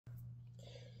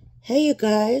Hey you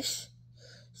guys,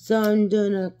 so I'm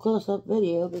doing a close-up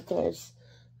video because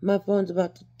my phone's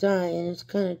about to die and it's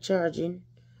kind of charging.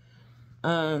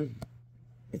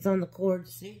 It's on the cord,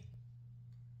 see?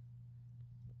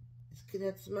 It's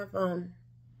connected to my phone.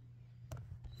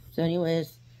 So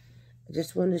anyways, I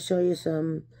just wanted to show you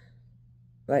some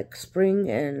like spring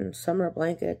and summer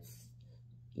blankets.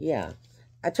 Yeah,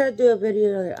 I tried to do a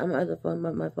video on my other phone,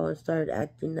 but my phone started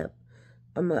acting up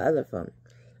on my other phone.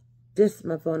 This is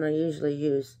my phone I usually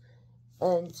use,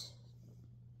 and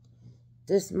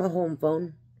this is my home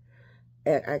phone.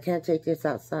 I can't take this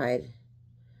outside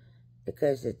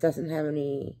because it doesn't have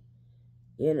any,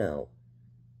 internet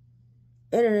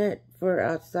for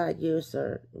outside use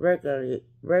or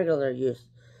regular use.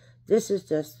 This is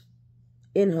just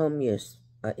in-home use,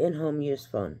 an in-home use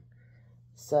phone.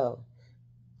 So,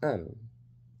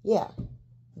 yeah,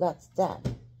 that's that.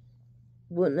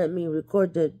 Wouldn't let me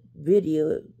record the video.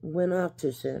 It went off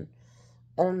too soon.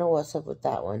 I don't know what's up with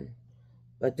that one.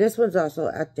 But this one's also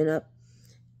acting up.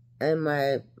 And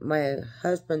my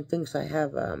husband thinks I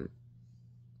have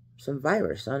some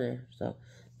virus on it. So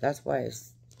that's why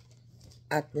it's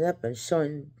acting up and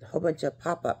showing a whole bunch of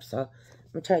pop-ups. So I'm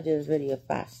going to try to do this video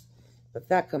fast. If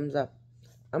that comes up,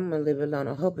 I'm going to leave it alone.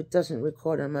 I hope it doesn't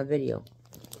record on my video.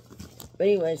 But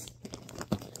anyways,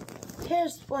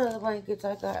 here's one of the blankets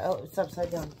I got. Oh, it's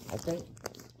upside down, I think.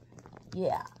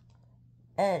 Yeah.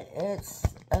 And it's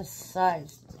a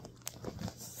size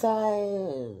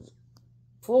full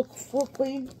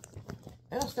queen.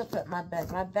 It'll still fit my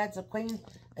bed. My bed's a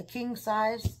king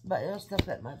size, but it'll still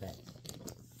fit my bed.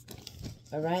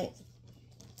 Alright?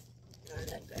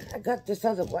 I got this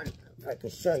other one, if I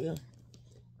could show you.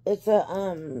 It's a,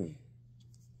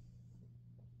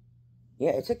 yeah,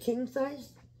 it's a king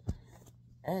size.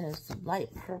 And it's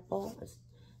light purple.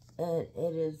 And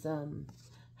it is,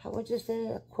 how would you say,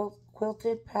 a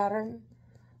quilted pattern,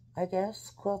 I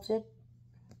guess, quilted.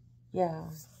 Yeah,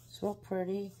 it's real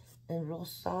pretty and real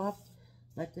soft.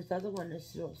 Like this other one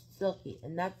is real silky,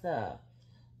 and that's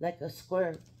like a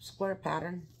square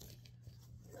pattern.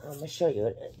 I'm gonna show you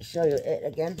it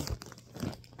again.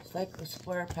 It's like a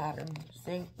square pattern,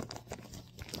 see?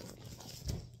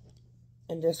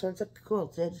 And this one's a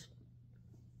quilted.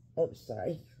 Oh,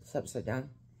 sorry, it's upside down.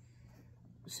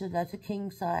 So that's a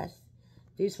king size.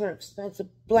 These were expensive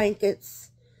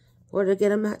blankets. Where to get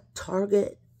them at?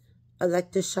 Target. I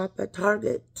like to shop at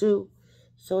Target too.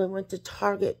 So I went to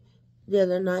Target the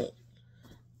other night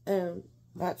and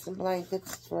bought some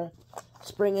blankets for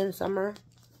spring and summer.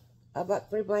 I bought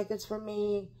 3 blankets for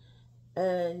me,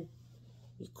 and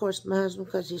of course my husband,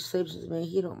 because he sleeps with me,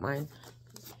 he don't mind.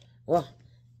 Well,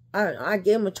 I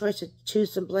gave him a choice to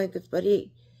choose some blankets, but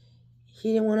he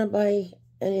didn't want to buy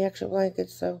any extra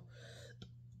blankets, so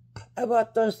I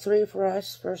bought those 3 for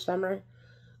us for summer,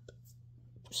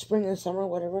 spring and summer,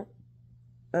 whatever.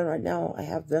 And right now I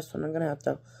have this one. I'm going to have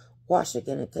to wash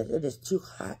again because it is too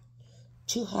hot.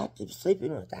 Too hot to be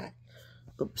sleeping with that.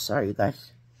 Oops, sorry you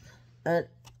guys. And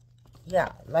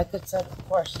yeah, like I said, of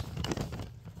course,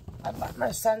 I bought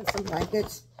my son some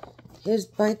blankets. His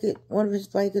blanket, one of his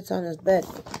blankets on his bed.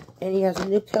 And he has a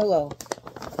new pillow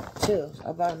too. So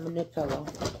I bought him a new pillow.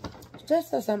 It's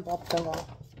just a simple pillow.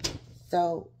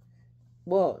 So,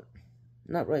 well,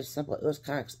 not really simple. It was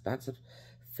kind of expensive.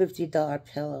 $50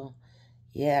 pillow.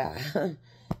 Yeah.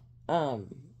 I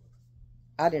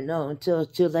didn't know until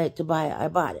it's too late to buy it. I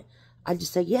bought it. I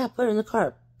just said, yeah, put it in the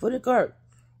cart. Put it in the cart.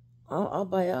 I'll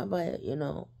buy it, you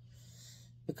know.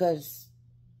 Because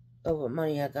of what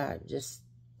money I got.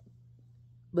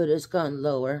 But it's gone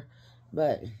lower.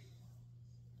 But,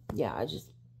 yeah, I just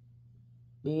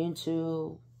be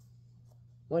into,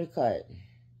 what do you call it?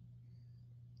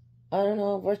 I don't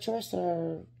know, virtuous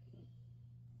or,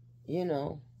 you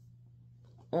know,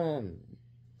 I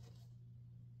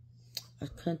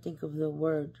can't think of the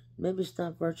word. Maybe it's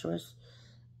not virtuous.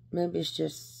 Maybe it's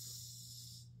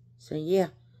just saying,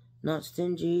 yeah, not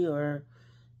stingy or,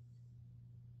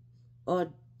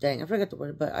 oh, dang, I forgot the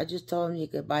word, but I just told him you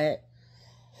could buy it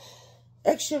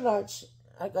extra large.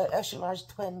 I got extra large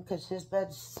twin because his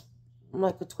bed's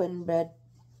like a twin bed.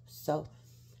 So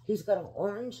he's got an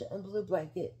orange and blue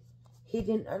blanket. He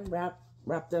didn't wrap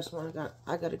this one.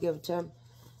 I got to give it to him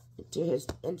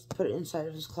and put it inside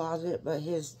of his closet, but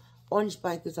his orange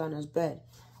blanket's on his bed,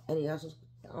 and he also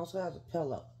has a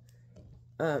pillow.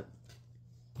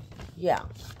 Yeah.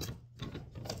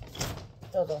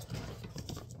 Throw those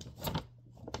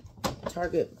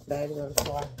Target bags on the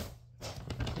floor.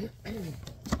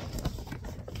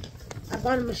 I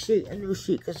bought him a new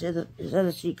sheet, because his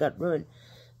other sheet got ruined.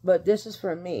 But this is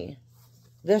for me.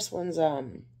 This one's a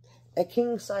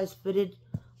king size fitted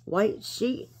white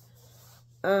sheet.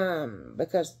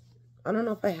 Because I don't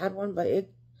know if I had one, but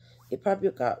it probably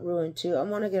got ruined too. I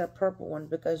want to get a purple one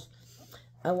because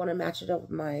I want to match it up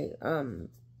with my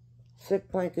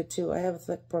thick blanket too. I have a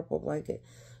thick purple blanket.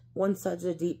 One side's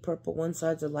a deep purple, one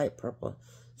side's a light purple.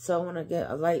 So I want to get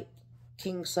a light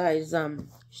king size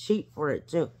sheet for it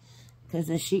too, because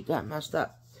the sheet got messed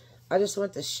up. I just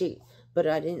want the sheet, but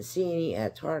I didn't see any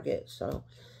at Target, so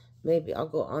maybe I'll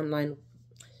go online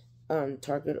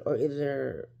Target or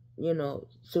either, you know,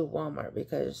 through Walmart,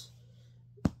 because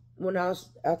when I was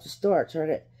at the store at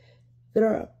Target,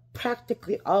 they're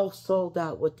practically all sold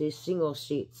out with these single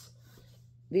sheets.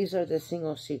 These are the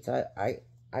single sheets. I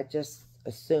just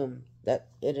assume that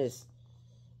it is,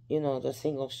 you know, the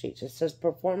single sheets. It says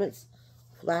performance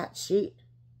flat sheet.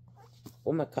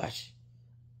 Oh my gosh.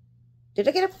 Did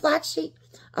I get a flat sheet?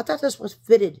 I thought this was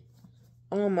fitted.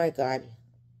 Oh my God.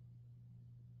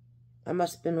 I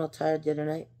must have been real tired the other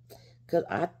night, because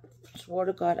I swear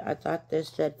to God, I thought this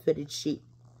said fitted sheet.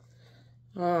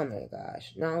 Oh my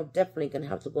gosh. Now I'm definitely going to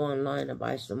have to go online and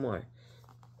buy some more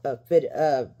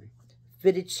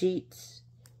fitted sheets.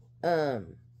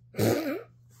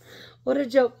 What a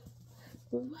joke.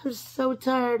 I'm so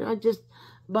tired. I just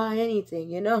buy anything,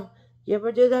 you know. You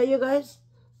ever do that, you guys?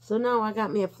 So now I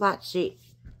got me a flat sheet.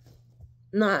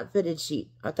 Not fitted sheet.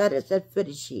 I thought it said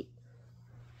fitted sheet.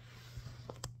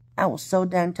 I was so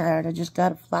damn tired. I just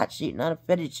got a flat sheet, not a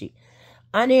fitted sheet.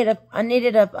 I needed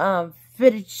a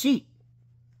fitted sheet.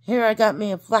 Here I got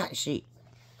me a flat sheet.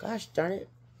 Gosh darn it.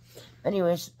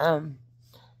 Anyways,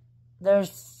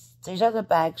 there's other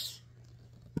bags,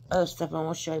 other stuff I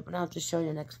won't show you, but I'll just show you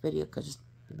the next video, because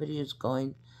the video is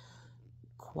going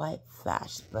quite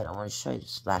fast. But I want to show you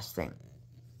this last thing.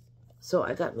 So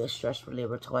I got me a stress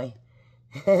reliever toy.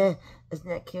 Isn't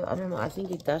that cute? I don't know. I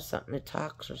think it does something. It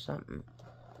talks or something.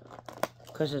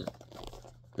 Because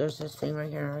there's this thing right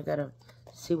here. I gotta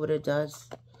see what it does.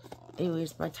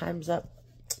 Anyways, my time's up.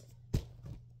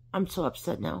 I'm so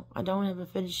upset now. I don't have a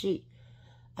fitted sheet.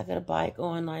 I gotta go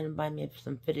online and buy me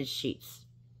some fitted sheets.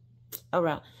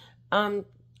 Alright.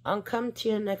 I'll come to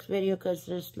your next video, because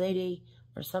this lady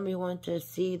or somebody wanted to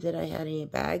see that I had any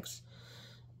bags,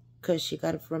 because she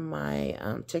got it from my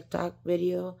TikTok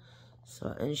video.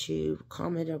 So, and she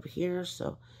commented over here.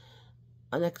 So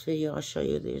on the next video I'll show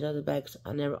you these other bags.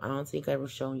 I don't think I ever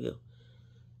shown you.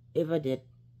 If I did,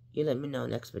 you let me know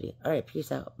next video. Alright,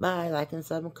 peace out. Bye. Like and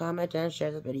sub and comment and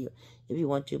share the video if you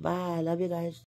want to. Bye. Love you guys.